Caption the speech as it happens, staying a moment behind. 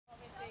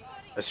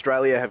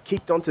Australia have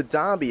kicked on to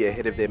Derby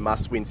ahead of their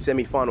must-win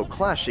semi-final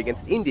clash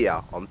against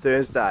India on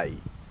Thursday.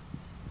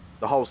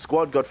 The whole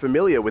squad got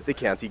familiar with the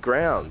county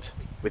ground,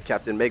 with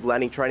captain Meg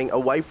Lanning training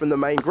away from the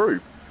main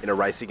group in a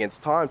race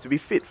against time to be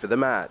fit for the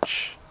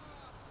match.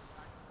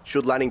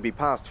 Should Lanning be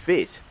past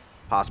fit,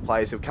 past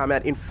players have come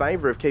out in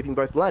favour of keeping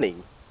both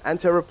Lanning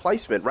and her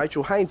replacement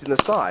Rachel Haynes in the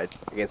side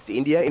against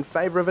India in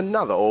favour of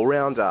another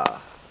all-rounder.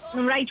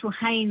 Rachel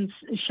Haynes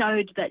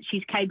showed that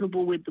she's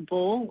capable with the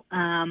ball.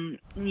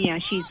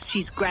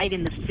 She's great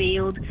in the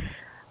field.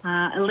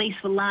 Elise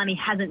Villani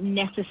hasn't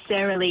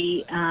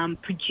necessarily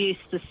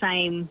produced the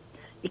same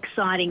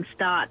exciting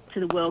start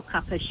to the World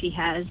Cup as she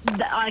has.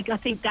 I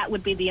think that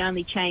would be the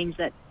only change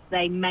that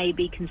they may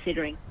be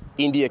considering.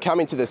 India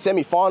come into the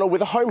semi-final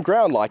with a home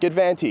ground-like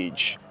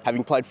advantage,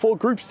 having played 4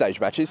 group stage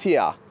matches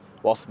here,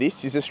 whilst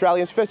this is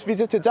Australia's first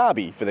visit to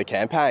Derby for the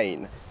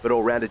campaign. But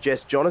all-rounder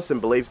Jess Jonathan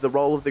believes the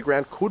role of the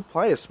ground could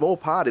play a small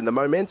part in the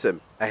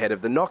momentum ahead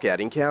of the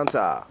knockout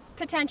encounter.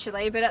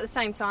 Potentially, but at the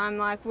same time,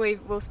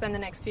 we'll spend the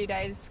next few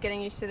days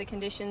getting used to the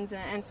conditions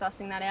and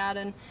sussing that out,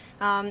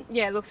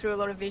 and look through a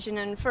lot of vision.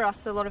 And for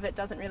us, a lot of it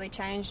doesn't really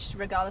change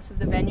regardless of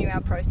the venue.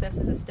 Our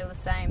processes are still the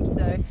same.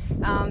 So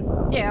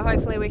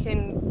hopefully we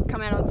can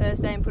come out on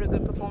Thursday and put a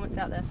good performance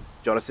out there.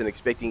 Jonathan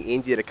expecting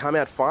India to come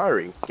out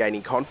firing,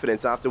 gaining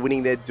confidence after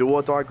winning their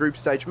do-or-die group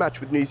stage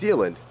match with New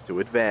Zealand to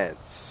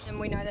advance.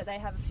 And we know that they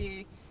have a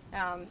few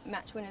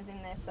match winners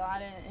in their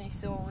side, and you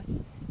saw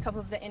with a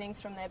couple of the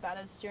innings from their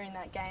batters during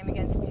that game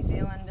against New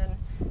Zealand, and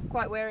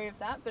quite wary of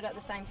that, but at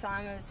the same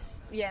time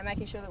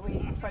making sure that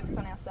we focus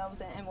on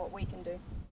ourselves and what we can do.